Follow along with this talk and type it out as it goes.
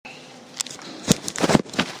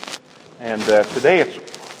And today it's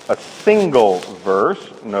a single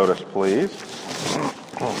verse. Notice, please.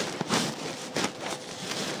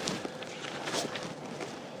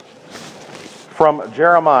 From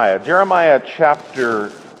Jeremiah. Jeremiah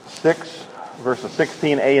chapter 6, verses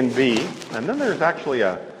 16a and b. And then there's actually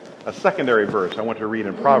a secondary verse I want to read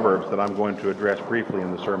in Proverbs that I'm going to address briefly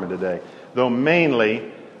in the sermon today, though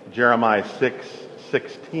mainly Jeremiah 6,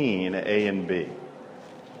 16a and b.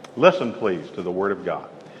 Listen, please, to the word of God.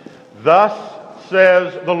 Thus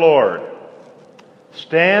says the Lord,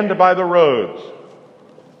 stand by the roads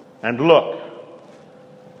and look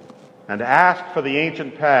and ask for the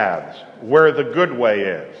ancient paths where the good way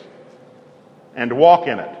is, and walk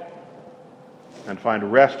in it and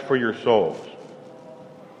find rest for your souls.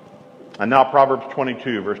 And now Proverbs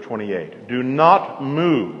 22, verse 28. Do not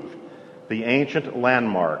move the ancient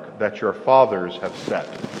landmark that your fathers have set.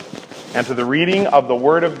 And to the reading of the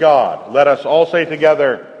Word of God, let us all say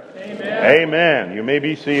together, Amen. Amen. You may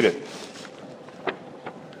be seated.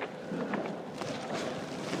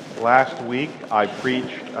 Last week I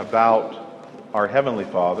preached about our Heavenly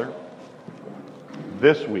Father.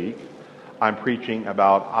 This week I'm preaching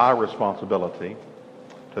about our responsibility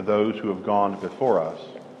to those who have gone before us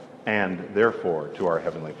and therefore to our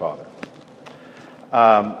Heavenly Father.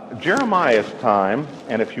 Jeremiah's time,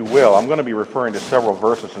 and if you will, I'm going to be referring to several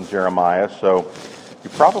verses in Jeremiah, so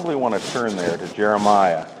you probably want to turn there to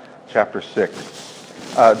Jeremiah chapter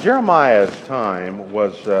 6. Jeremiah's time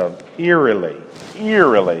was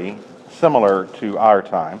eerily similar to our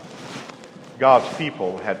time. God's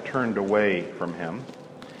people had turned away from him.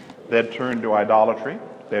 They had turned to idolatry.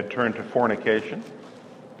 They had turned to fornication.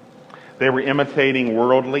 They were imitating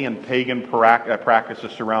worldly and pagan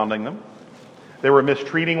practices surrounding them. They were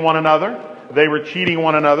mistreating one another. They were cheating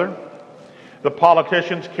one another. The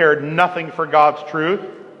politicians cared nothing for God's truth.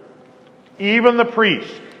 Even the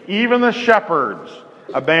priests, even the shepherds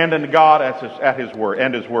abandoned God at his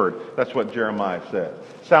word. That's what Jeremiah said.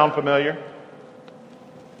 Sound familiar?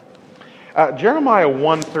 Jeremiah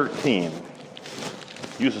 1:13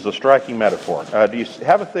 uses a striking metaphor. Do you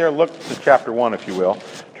have it there? Look to chapter 1, if you will.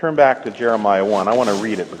 Turn back to Jeremiah 1. I want to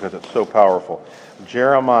read it because it's so powerful.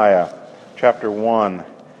 Jeremiah chapter 1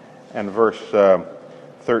 and verse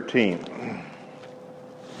 13.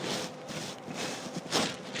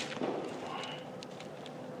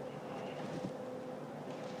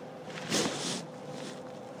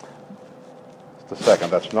 Just a second.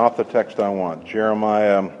 That's not the text I want.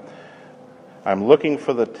 Jeremiah, I'm looking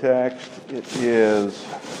for the text. It is...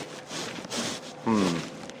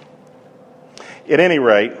 At any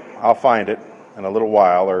rate, I'll find it in a little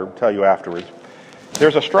while or tell you afterwards.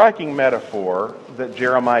 There's a striking metaphor that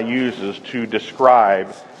Jeremiah uses to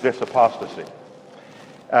describe this apostasy.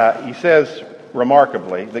 He says,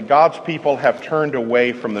 remarkably, that God's people have turned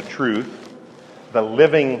away from the truth, the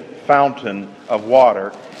living fountain of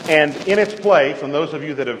water, and in its place, and those of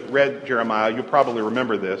you that have read Jeremiah, you'll probably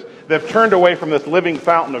remember this, they've turned away from this living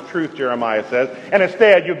fountain of truth, Jeremiah says, and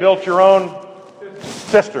instead you built your own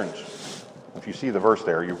cisterns. If you see the verse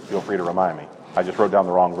there, you feel free to remind me. I just wrote down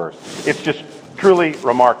the wrong verse. It's just truly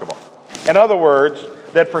remarkable. In other words,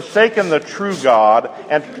 that forsaken the true God,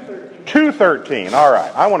 and 2:13. All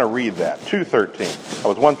right, I want to read that. 2:13. I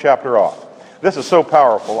was one chapter off. This is so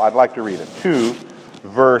powerful, I'd like to read it. 2,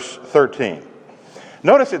 verse 13.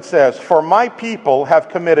 Notice it says, for my people have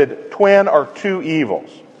committed twin or two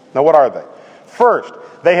evils. Now what are they? First,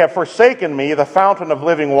 they have forsaken me, the fountain of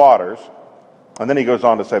living waters. And then he goes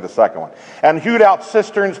on to say the second one. And hewed out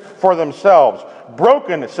cisterns for themselves,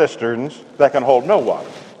 broken cisterns that can hold no water.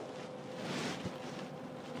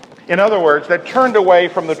 In other words, they turned away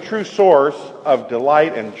from the true source of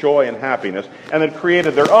delight and joy and happiness, and had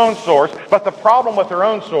created their own source. But the problem with their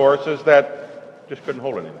own source is that it just couldn't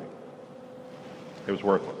hold anything. It was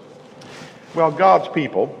worthless. Well, God's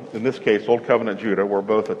people, in this case Old Covenant Judah, were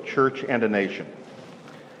both a church and a nation.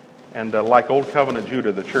 And like Old Covenant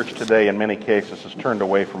Judah, the church today in many cases has turned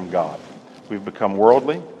away from God. We've become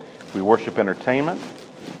worldly. We worship entertainment.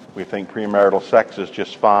 We think premarital sex is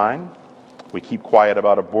just fine. We keep quiet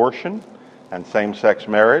about abortion and same-sex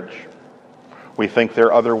marriage. We think there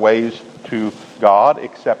are other ways to God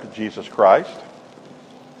except Jesus Christ.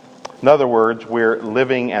 In other words, we're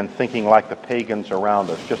living and thinking like the pagans around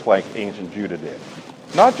us, just like ancient Judah did.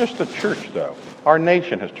 Not just the church, though. Our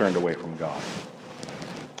nation has turned away from God.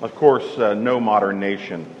 Of course, no modern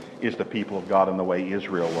nation is the people of God in the way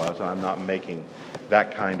Israel was, and I'm not making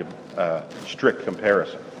that kind of strict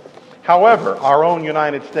comparison. However, our own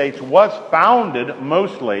United States was founded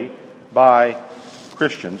mostly by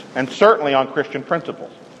Christians, and certainly on Christian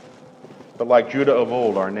principles. But like Judah of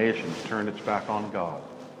old, our nation's turned its back on God.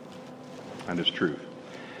 and His truth.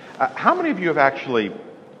 How many of you have actually,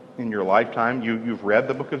 in your lifetime, you've read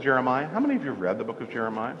the book of Jeremiah? How many of you have read the book of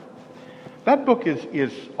Jeremiah? That book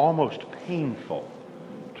is almost painful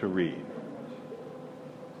to read.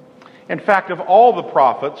 In fact, of all the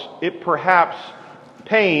prophets, it perhaps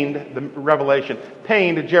pained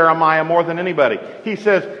Jeremiah more than anybody. He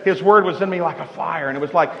says, his word was in me like a fire, and it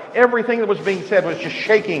was like everything that was being said was just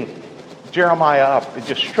shaking Jeremiah up. It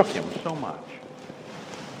just shook him so much.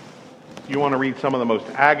 You want to read some of the most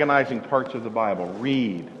agonizing parts of the Bible,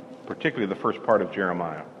 read particularly the first part of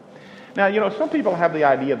Jeremiah. Now, some people have the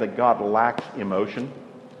idea that God lacks emotion.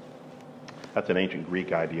 That's an ancient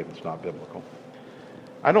Greek idea that's not biblical.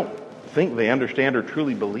 I don't think they understand or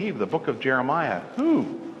truly believe the book of Jeremiah.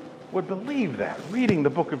 Who would believe that, reading the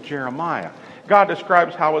book of Jeremiah? God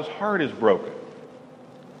describes how his heart is broken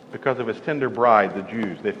because of his tender bride, the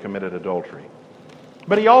Jews. They've committed adultery.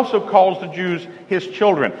 But he also calls the Jews his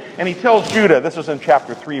children. And he tells Judah, this is in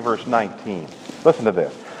chapter 3, verse 19. Listen to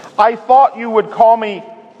this. I thought you would call me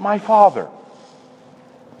my father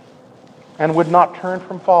and would not turn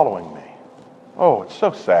from following me. Oh, it's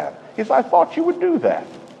so sad. He says, I thought you would do that.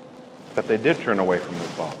 But they did turn away from their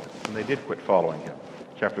father, and they did quit following him.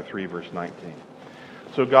 Chapter 3, verse 19.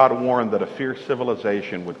 So God warned that a fierce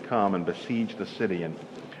civilization would come and besiege the city and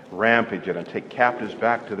rampage it and take captives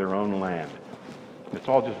back to their own land. It's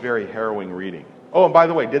all just very harrowing reading. Oh, and by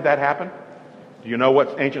the way, did that happen? Do you know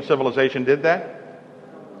what ancient civilization did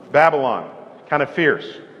that? Babylon. Kind of fierce.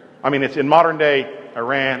 I mean, it's in modern-day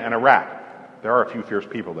Iran and Iraq. There are a few fierce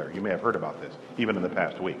people there. You may have heard about this, even in the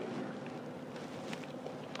past week.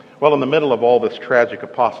 Well, in the middle of all this tragic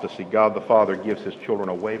apostasy, God the Father gives his children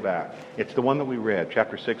a way back. It's the one that we read,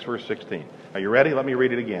 chapter 6, verse 16. Are you ready? Let me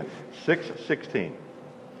read it again. 6:16.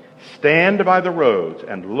 Stand by the roads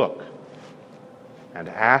and look, and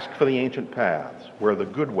ask for the ancient paths where the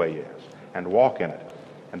good way is, and walk in it,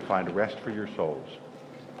 and find rest for your souls.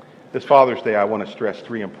 This Father's Day, I want to stress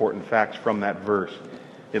 3 important facts from that verse.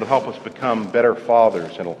 It'll help us become better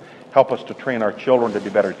fathers. It'll help us to train our children to be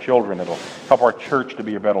better children. It'll help our church to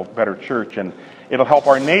be a better church. And it'll help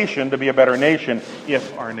our nation to be a better nation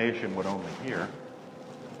if our nation would only hear.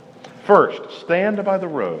 First, stand by the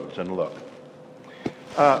roads and look.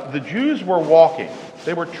 The Jews were walking.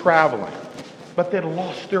 They were traveling. But they'd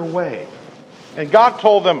lost their way. And God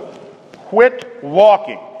told them, quit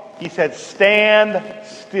walking. He said, stand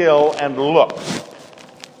still and look.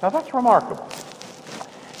 Now that's remarkable.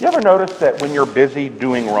 You ever notice that when you're busy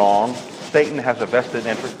doing wrong, Satan has a vested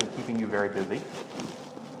interest in keeping you very busy?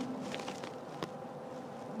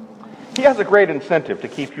 He has a great incentive to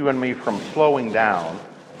keep you and me from slowing down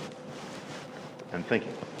and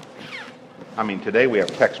thinking. I mean, today we have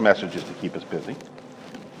text messages to keep us busy,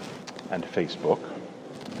 and Facebook,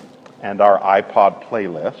 and our iPod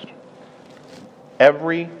playlist,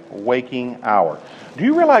 every waking hour. Do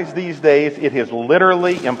you realize these days it is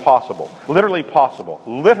literally possible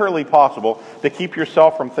to keep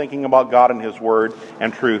yourself from thinking about God and His Word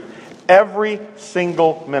and truth every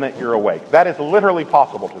single minute you're awake? That is literally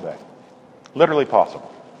possible today. Literally possible.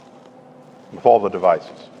 With all the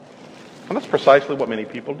devices. And that's precisely what many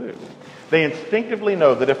people do. They instinctively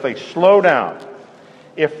know that if they slow down,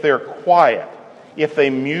 if they're quiet, if they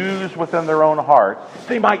muse within their own heart,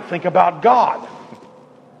 they might think about God.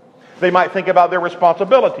 They might think about their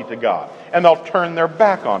responsibility to God, and they'll turn their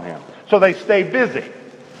back on Him. So they stay busy.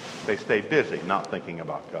 They stay busy, not thinking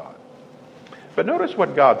about God. But notice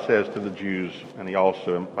what God says to the Jews, and He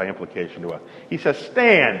also, by implication, to us. He says,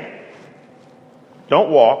 stand. Don't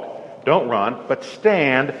walk, don't run, but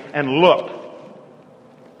stand and look.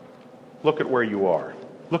 Look at where you are.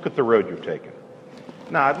 Look at the road you've taken.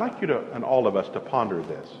 Now, I'd like you to, and all of us, to ponder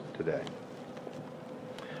this today.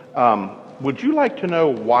 Would you like to know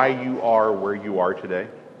why you are where you are today?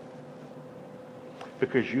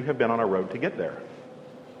 Because you have been on a road to get there.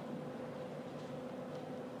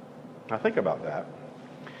 Now think about that.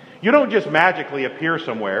 You don't just magically appear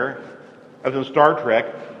somewhere, as in Star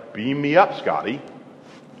Trek, beam me up, Scotty.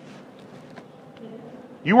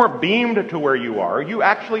 You weren't beamed to where you are. You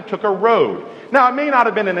actually took a road. Now, it may not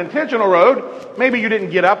have been an intentional road. Maybe you didn't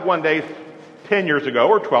get up one day 10 years ago,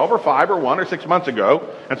 or 12, or 5, or 1, or 6 months ago,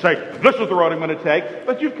 and say, this is the road I'm going to take.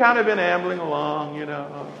 But you've kind of been ambling along,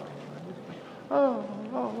 Oh,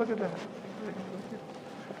 look at that.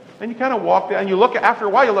 And you kind of walk down, and you look, after a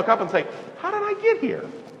while you look up and say, how did I get here?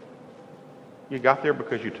 You got there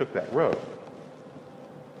because you took that road.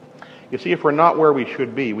 You see, if we're not where we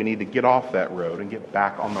should be, we need to get off that road and get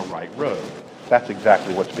back on the right road. That's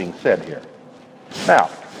exactly what's being said here. Now,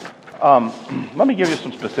 let me give you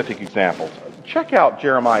some specific examples. Check out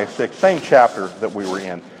Jeremiah 6, same chapter that we were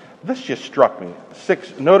in. This just struck me.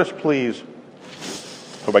 Notice please,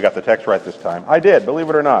 hope I got the text right this time. I did, believe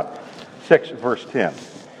it or not. 6 verse 10.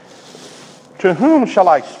 To whom shall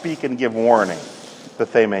I speak and give warning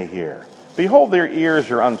that they may hear? Behold, their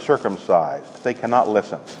ears are uncircumcised. They cannot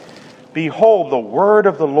listen. Behold, the word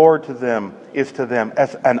of the Lord is to them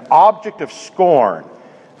as an object of scorn.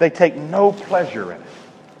 They take no pleasure in it.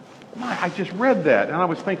 I just read that and I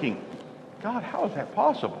was thinking, God, how is that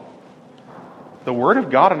possible? The word of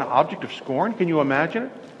God an object of scorn? Can you imagine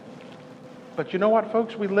it? But you know what,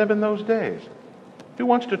 folks? We live in those days. Who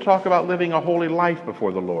wants to talk about living a holy life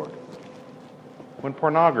before the Lord? When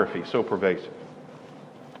pornography is so pervasive.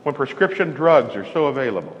 When prescription drugs are so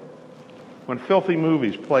available. When filthy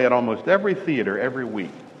movies play at almost every theater every week.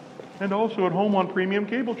 And also at home on premium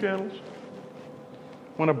cable channels.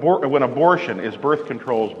 When abortion is birth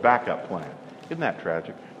control's backup plan. Isn't that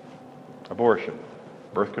tragic? Abortion,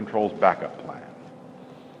 birth control's backup plan.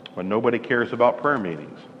 When nobody cares about prayer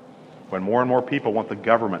meetings. When more and more people want the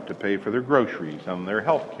government to pay for their groceries and their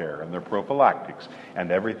health care and their prophylactics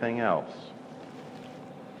and everything else.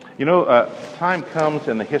 You know, time comes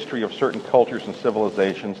in the history of certain cultures and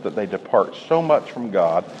civilizations that they depart so much from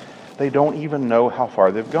God, they don't even know how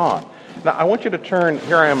far they've gone. Now, I want you to turn,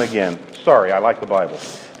 here I am again. Sorry, I like the Bible.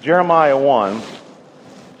 Jeremiah 1.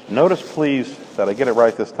 Notice, please, that I get it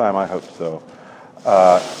right this time. I hope so.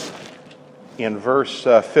 In verse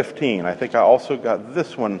 15, I think I also got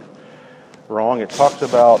this one wrong. It talks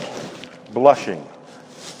about blushing.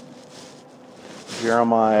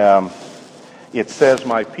 Jeremiah, it says,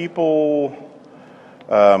 my people,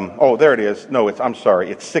 there it is. No, it's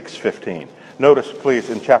 6:15. Notice, please,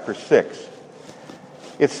 in chapter 6,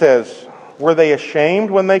 it says, were they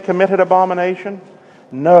ashamed when they committed abomination?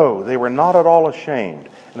 No, they were not at all ashamed.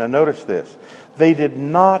 And now notice this. They did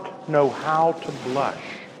not know how to blush.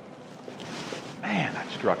 Man, that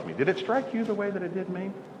struck me. Did it strike you the way that it did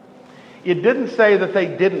me? It didn't say that they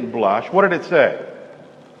didn't blush. What did it say?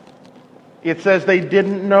 It says they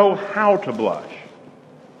didn't know how to blush.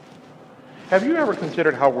 Have you ever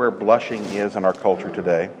considered how rare blushing is in our culture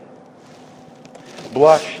today?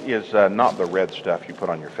 Blush is not the red stuff you put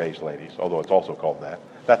on your face, ladies, although it's also called that.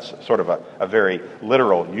 That's sort of a very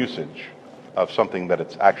literal usage of something that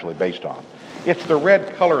it's actually based on. It's the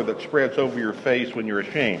red color that spreads over your face when you're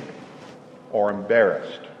ashamed or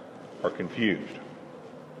embarrassed or confused.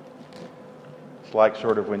 It's like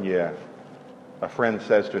sort of when a friend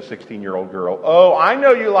says to a 16-year-old girl, oh, I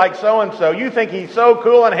know you like so-and-so. You think he's so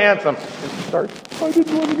cool and handsome. And she starts, I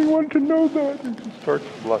didn't want anyone to know that. And she starts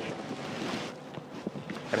blushing.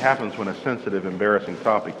 It happens when a sensitive, embarrassing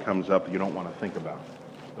topic comes up that you don't want to think about,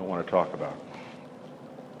 don't want to talk about.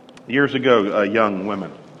 Years ago, young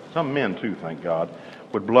women, some men too, thank God,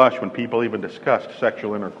 would blush when people even discussed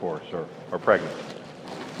sexual intercourse or pregnancy.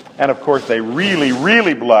 And of course, they really,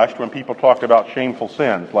 really blushed when people talked about shameful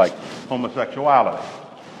sins like homosexuality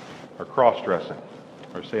or cross-dressing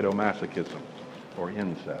or sadomasochism or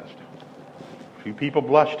incest. Few people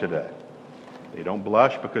blush today. They don't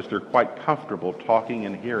blush because they're quite comfortable talking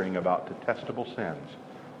and hearing about detestable sins.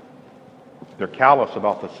 They're callous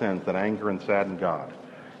about the sins that anger and sadden God.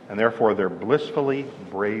 And therefore, they're blissfully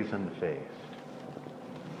brazen-faced.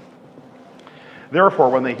 Therefore,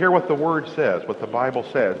 when they hear what the Word says, what the Bible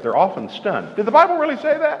says, they're often stunned. Did the Bible really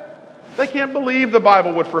say that? They can't believe the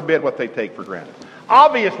Bible would forbid what they take for granted.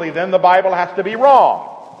 Obviously, then, the Bible has to be wrong.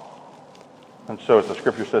 And so, as the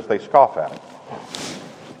Scripture says, they scoff at it.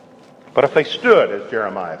 But if they stood, as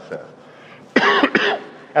Jeremiah says,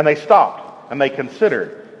 and they stopped, and they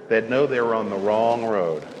considered, they'd know they were on the wrong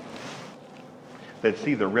road. They'd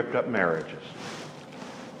see the ripped-up marriages,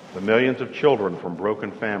 the millions of children from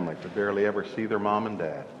broken families that barely ever see their mom and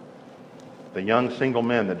dad, the young single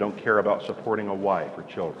men that don't care about supporting a wife or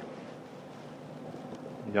children,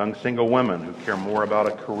 young single women who care more about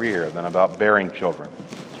a career than about bearing children,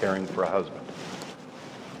 caring for a husband.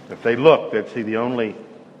 If they looked, they'd see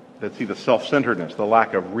the self-centeredness, the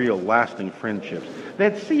lack of real, lasting friendships.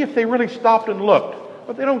 They'd see if they really stopped and looked.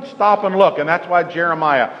 But they don't stop and look. And that's why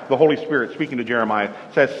Jeremiah, the Holy Spirit speaking to Jeremiah,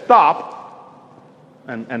 says, stop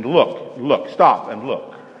and look. Stop and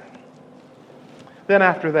look. Then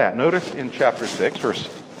after that, notice in chapter 6, verse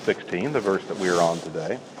 16, the verse that we are on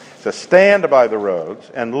today, it says, stand by the roads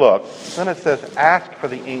and look. Then it says, ask for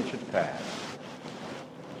the ancient paths.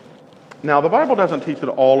 Now, the Bible doesn't teach that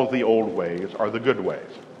all of the old ways are the good ways.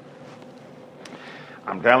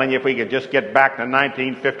 I'm telling you, if we could just get back to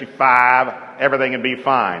 1955, everything would be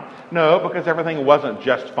fine. No, because everything wasn't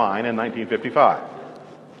just fine in 1955.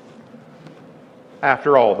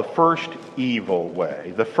 After all, the first evil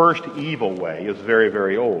way is very,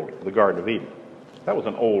 very old, the Garden of Eden. That was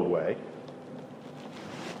an old way.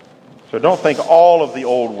 So don't think all of the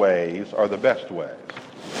old ways are the best ways.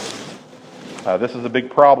 This is a big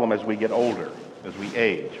problem as we get older, as we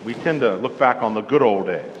age. We tend to look back on the good old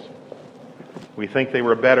days. We think they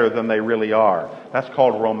were better than they really are. That's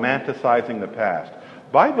called romanticizing the past.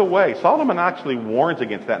 By the way, Solomon actually warns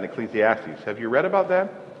against that in Ecclesiastes. Have you read about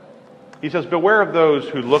that? He says, beware of those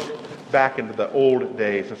who look back into the old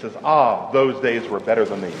days and says, those days were better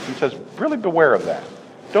than these. He says, really beware of that.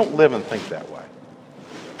 Don't live and think that way.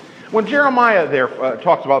 When Jeremiah there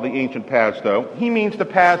talks about the ancient paths, though, he means the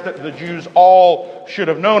paths that the Jews all should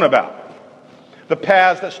have known about. The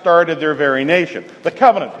paths that started their very nation. The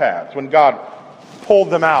covenant paths, when God pulled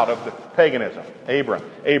them out of the paganism.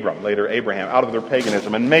 Abram, later Abraham, out of their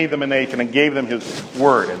paganism and made them a nation and gave them his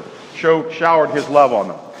word and showered his love on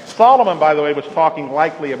them. Solomon, by the way, was talking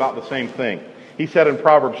likely about the same thing. He said in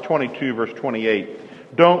Proverbs 22, verse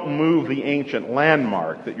 28, don't move the ancient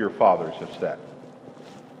landmark that your fathers have set.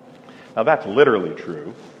 Now that's literally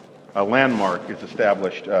true. A landmark is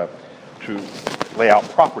established to lay out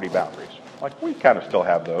property boundaries. Like we kind of still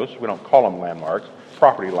have those. We don't call them landmarks.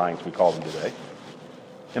 Property lines we call them today.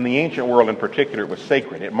 In the ancient world in particular, it was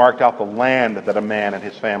sacred. It marked out the land that a man and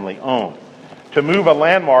his family owned. To move a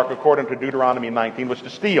landmark, according to Deuteronomy 19, was to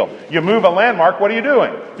steal. You move a landmark, what are you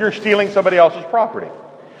doing? You're stealing somebody else's property.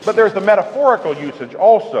 But there's the metaphorical usage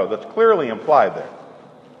also that's clearly implied there.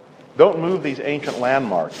 Don't move these ancient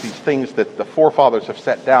landmarks, these things that the forefathers have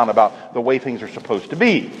set down about the way things are supposed to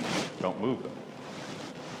be. Don't move them.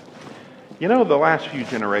 You know, the last few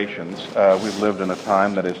generations, we've lived in a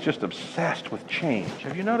time that is just obsessed with change.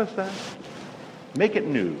 Have you noticed that? Make it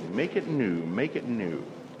new, make it new, make it new.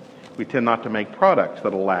 We tend not to make products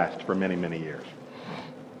that'll last for many, many years.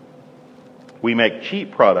 We make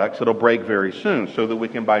cheap products that'll break very soon so that we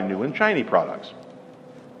can buy new and shiny products.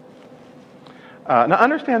 Now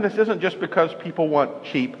understand, this isn't just because people want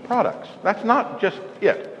cheap products. That's not just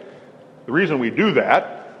it. The reason we do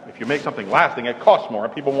that, if you make something lasting, it costs more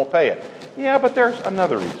and people won't pay it. Yeah, but there's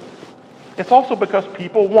another reason. It's also because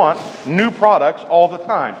people want new products all the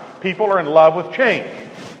time. People are in love with change.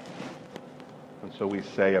 And so we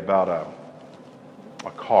say about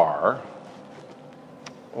a car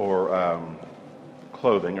or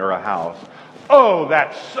clothing or a house, oh,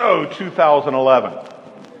 that's so 2011.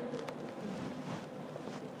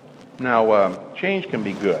 Now, change can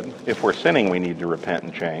be good. If we're sinning, we need to repent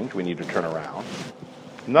and change. We need to turn around.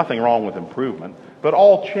 Nothing wrong with improvement, but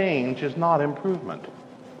all change is not improvement.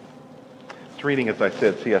 I was reading, as I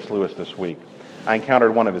said, C.S. Lewis this week. I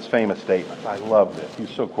encountered one of his famous statements. I love this. He's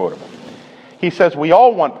so quotable. He says, we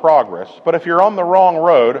all want progress, but if you're on the wrong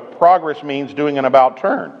road, progress means doing an about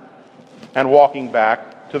turn and walking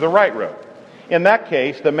back to the right road. In that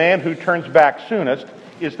case, the man who turns back soonest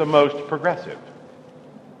is the most progressive.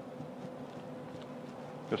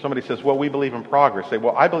 If somebody says, well, we believe in progress, say,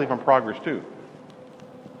 well, I believe in progress too.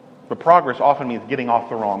 But progress often means getting off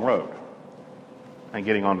the wrong road and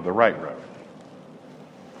getting onto the right road.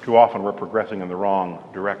 Too often we're progressing in the wrong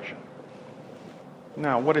direction.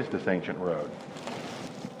 Now, what is this ancient road?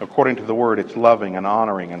 According to the Word, it's loving and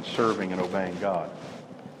honoring and serving and obeying God.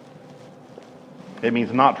 It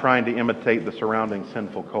means not trying to imitate the surrounding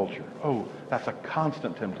sinful culture. Oh, that's a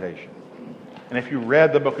constant temptation. And if you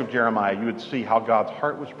read the book of Jeremiah, you would see how God's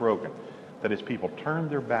heart was broken, that his people turned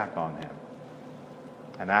their back on him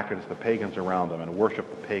and acted as the pagans around them and worshiped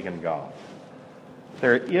the pagan gods.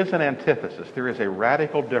 There is an antithesis. There is a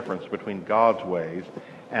radical difference between God's ways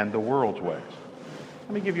and the world's ways.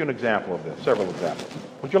 Let me give you an example of this, several examples.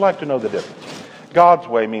 Would you like to know the difference? God's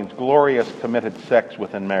way means glorious, committed sex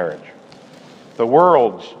within marriage. The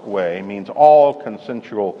world's way means all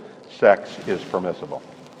consensual sex is permissible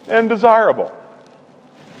and desirable.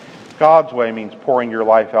 God's way means pouring your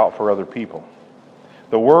life out for other people.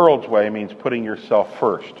 The world's way means putting yourself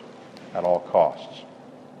first at all costs.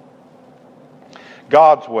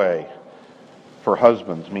 God's way for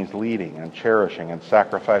husbands means leading and cherishing and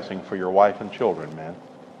sacrificing for your wife and children, men.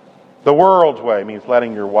 The world's way means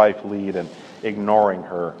letting your wife lead and ignoring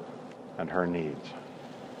her and her needs.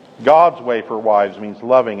 God's way for wives means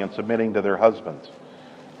loving and submitting to their husbands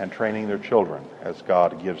and training their children as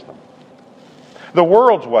God gives them. The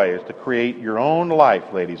world's way is to create your own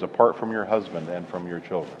life, ladies, apart from your husband and from your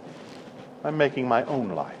children. I'm making my own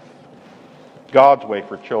life. God's way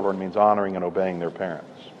for children means honoring and obeying their parents.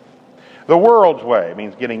 The world's way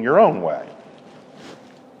means getting your own way.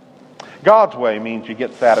 God's way means you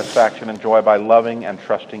get satisfaction and joy by loving and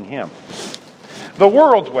trusting him. The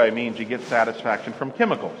world's way means you get satisfaction from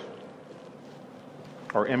chemicals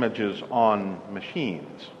or images on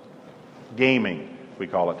machines. Gaming, we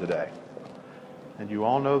call it today. And you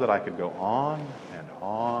all know that I could go on and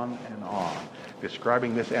on and on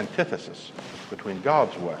describing this antithesis between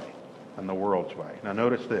God's way and the world's way. Now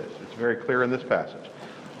notice this. It's very clear in this passage.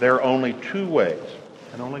 There are only two ways,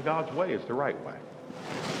 and only God's way is the right way.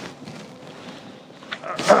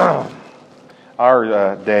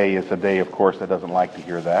 Our day is a day, of course, that doesn't like to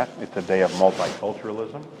hear that. It's a day of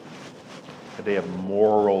multiculturalism, a day of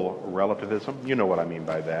moral relativism. You know what I mean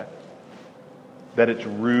by that. That it's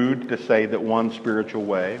rude to say that one spiritual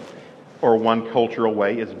way or one cultural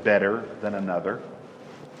way is better than another.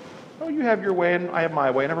 Oh, you have your way and I have my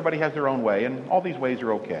way, and everybody has their own way, and all these ways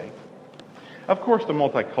are okay. Of course, the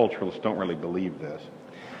multiculturalists don't really believe this.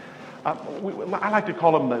 I like to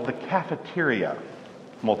call them the cafeteria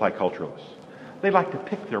multiculturalists. They like to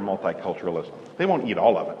pick their multiculturalism. They won't eat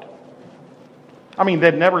all of it. I mean,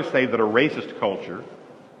 they'd never say that a racist culture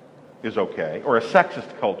is okay or a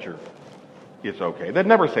sexist culture is okay. They'd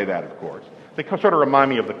never say that, of course. They sort of remind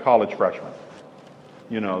me of the college freshman.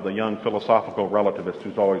 You know, the young philosophical relativist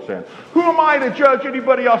who's always saying, who am I to judge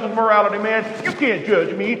anybody else's morality, man? You can't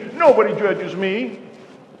judge me. Nobody judges me.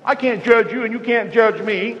 I can't judge you and you can't judge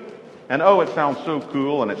me. And oh, it sounds so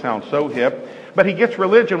cool and it sounds so hip. But he gets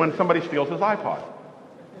religion when somebody steals his iPod.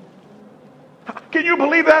 Can you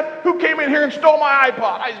believe that? Who came in here and stole my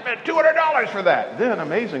iPod? I spent $200 for that. Then,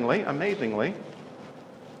 amazingly,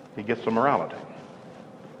 he gets some morality.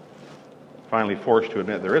 Finally forced to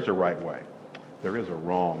admit there is a right way. There is a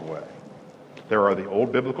wrong way. There are the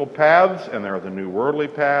old biblical paths and there are the new worldly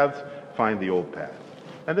paths. Find the old path.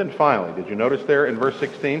 And then finally, did you notice there in verse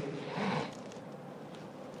 16?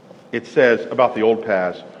 It says about the old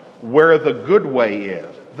paths, where the good way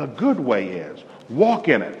is, walk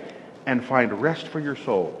in it and find rest for your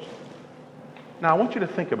souls. Now I want you to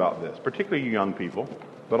think about this, particularly you young people,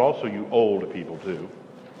 but also you old people too.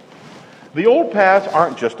 The old paths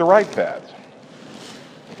aren't just the right paths.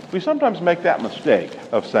 We sometimes make that mistake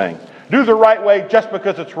of saying, do the right way just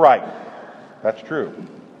because it's right. That's true.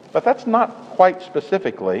 But that's not quite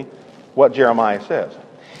specifically what Jeremiah says.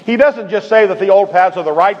 He doesn't just say that the old paths are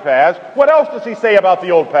the right paths. What else does he say about the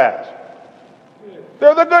old paths?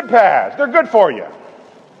 They're the good paths. They're good for you.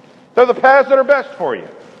 They're the paths that are best for you.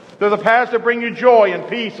 They're the paths that bring you joy and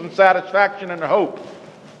peace and satisfaction and hope.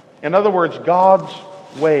 In other words, God's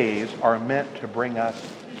ways are meant to bring us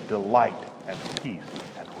delight and peace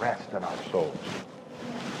and rest in our souls.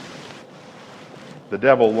 The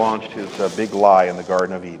devil launched his big lie in the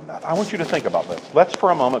Garden of Eden. I want you to think about this. Let's for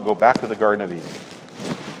a moment go back to the Garden of Eden.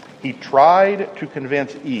 He tried to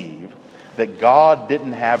convince Eve that God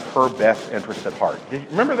didn't have her best interest at heart. Did you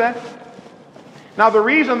remember that? Now, the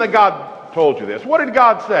reason that God told you this, what did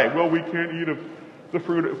God say? Well, we can't eat of the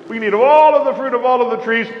fruit. We can eat of all of the fruit of all of the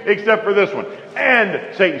trees except for this one.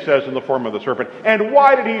 And, Satan says in the form of the serpent, and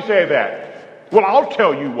why did he say that? Well, I'll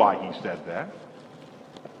tell you why he said that.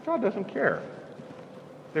 God doesn't care.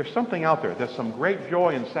 There's something out there. There's some great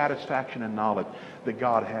joy and satisfaction and knowledge that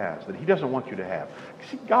God has that he doesn't want you to have.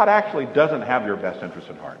 See, God actually doesn't have your best interest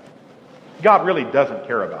at heart. God really doesn't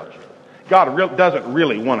care about you. God doesn't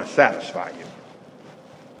really want to satisfy you.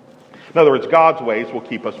 In other words, God's ways will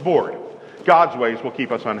keep us bored. God's ways will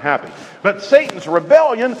keep us unhappy. But Satan's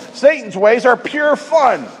rebellion, Satan's ways are pure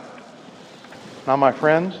fun. Now, my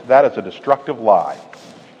friends, that is a destructive lie.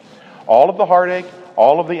 All of the heartache,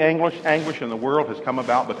 all of the anguish in the world has come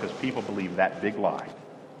about because people believe that big lie.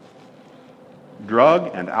 Drug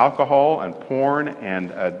and alcohol and porn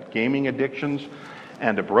and gaming addictions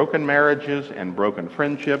and broken marriages and broken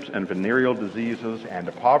friendships and venereal diseases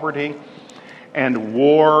and poverty and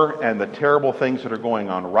war and the terrible things that are going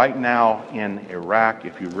on right now in Iraq,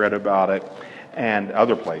 if you've read about it, and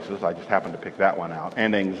other places, I just happened to pick that one out,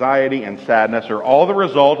 and anxiety and sadness are all the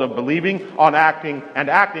result of believing on acting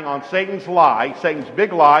on Satan's lie, Satan's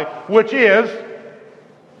big lie, which is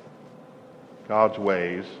God's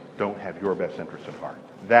ways don't have your best interest at heart.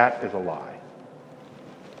 That is a lie.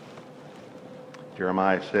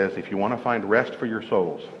 Jeremiah says, if you want to find rest for your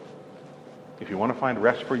souls,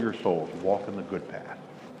 walk in the good path,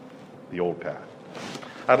 the old path.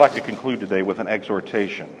 I'd like to conclude today with an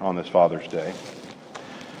exhortation on this Father's Day.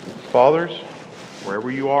 Fathers,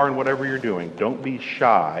 wherever you are and whatever you're doing, don't be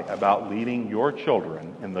shy about leading your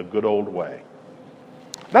children in the good old way.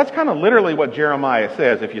 That's kind of literally what Jeremiah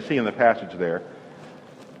says, if you see in the passage there.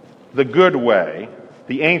 The good way,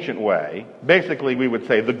 the ancient way, basically we would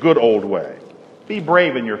say the good old way. Be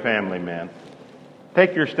brave in your family, men.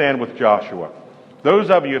 Take your stand with Joshua. Those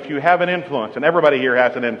of you, if you have an influence, and everybody here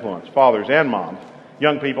has an influence, fathers and moms,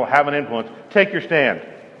 young people have an influence, take your stand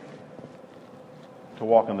to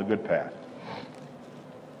walk on the good path.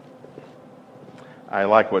 I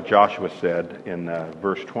like what Joshua said in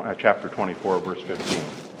chapter 24, verse 15.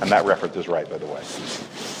 And that reference is right, by the way.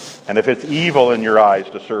 And if it's evil in your eyes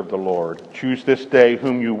to serve the Lord, choose this day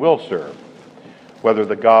whom you will serve, whether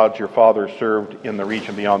the gods your fathers served in the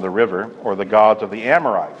region beyond the river, or the gods of the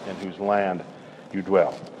Amorites in whose land you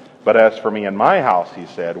dwell. But as for me and my house, he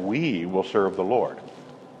said, we will serve the Lord.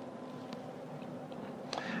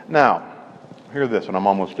 Now, hear this, and I'm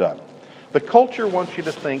almost done. The culture wants you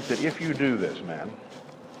to think that if you do this, man,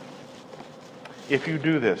 if you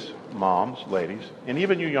do this, moms, ladies, and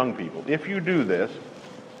even you young people, if you do this,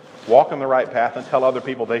 walk in the right path and tell other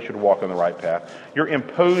people they should walk in the right path, you're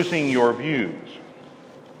imposing your views.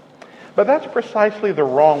 But that's precisely the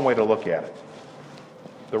wrong way to look at it.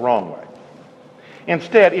 The wrong way.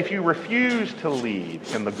 Instead, if you refuse to lead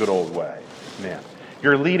in the good old way, man,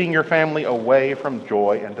 you're leading your family away from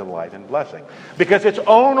joy and delight and blessing. Because it's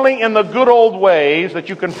only in the good old ways that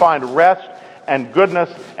you can find rest and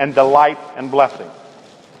goodness and delight and blessing.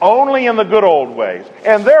 Only in the good old ways.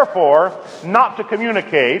 And therefore, not to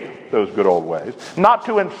communicate those good old ways, not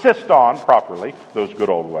to insist on properly those good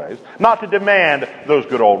old ways, not to demand those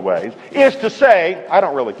good old ways, is to say, I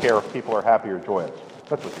don't really care if people are happy or joyous.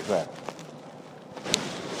 That's what you're saying.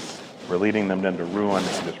 We're leading them into ruin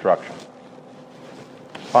and destruction.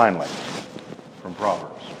 Finally, from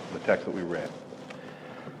Proverbs, the text that we read.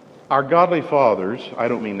 Our godly fathers, I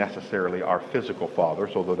don't mean necessarily our physical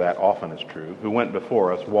fathers, although that often is true, who went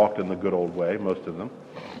before us, walked in the good old way, most of them.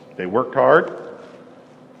 They worked hard,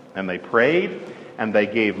 and they prayed, and they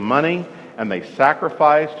gave money, and they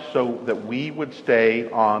sacrificed so that we would stay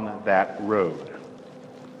on that road.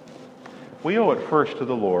 We owe it first to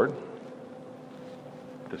the Lord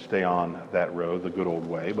to stay on that road, the good old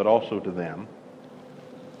way, but also to them.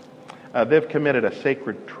 They've committed a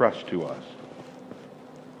sacred trust to us.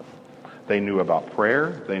 They knew about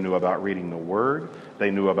prayer. They knew about reading the Word.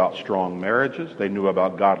 They knew about strong marriages. They knew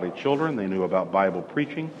about godly children. They knew about Bible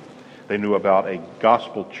preaching. They knew about a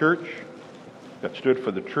gospel church that stood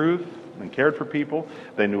for the truth and cared for people.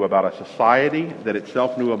 They knew about a society that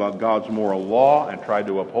itself knew about God's moral law and tried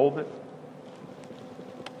to uphold it.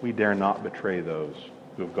 We dare not betray those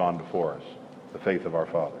who have gone before us, the faith of our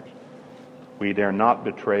fathers. We dare not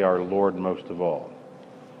betray our Lord most of all.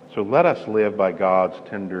 So let us live by God's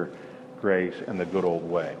tender grace in the good old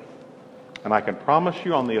way. And I can promise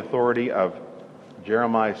you on the authority of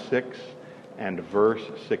Jeremiah 6 and verse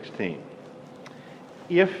 16,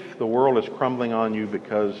 if the world is crumbling on you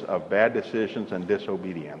because of bad decisions and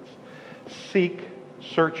disobedience,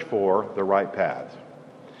 search for the right paths.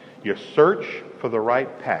 You search for the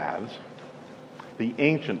right paths, the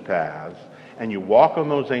ancient paths, and you walk on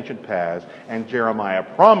those ancient paths, and Jeremiah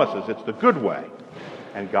promises it's the good way,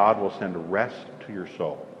 and God will send rest to your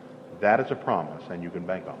soul. That is a promise, and you can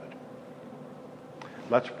bank on it.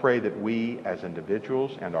 Let's pray that we as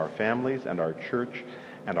individuals and our families and our church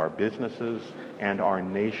and our businesses and our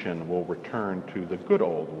nation will return to the good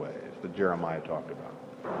old ways that Jeremiah talked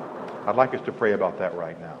about. I'd like us to pray about that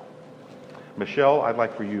right now. Michelle, I'd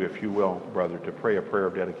like for you, if you will, brother, to pray a prayer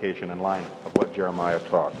of dedication in line of what Jeremiah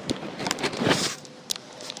taught.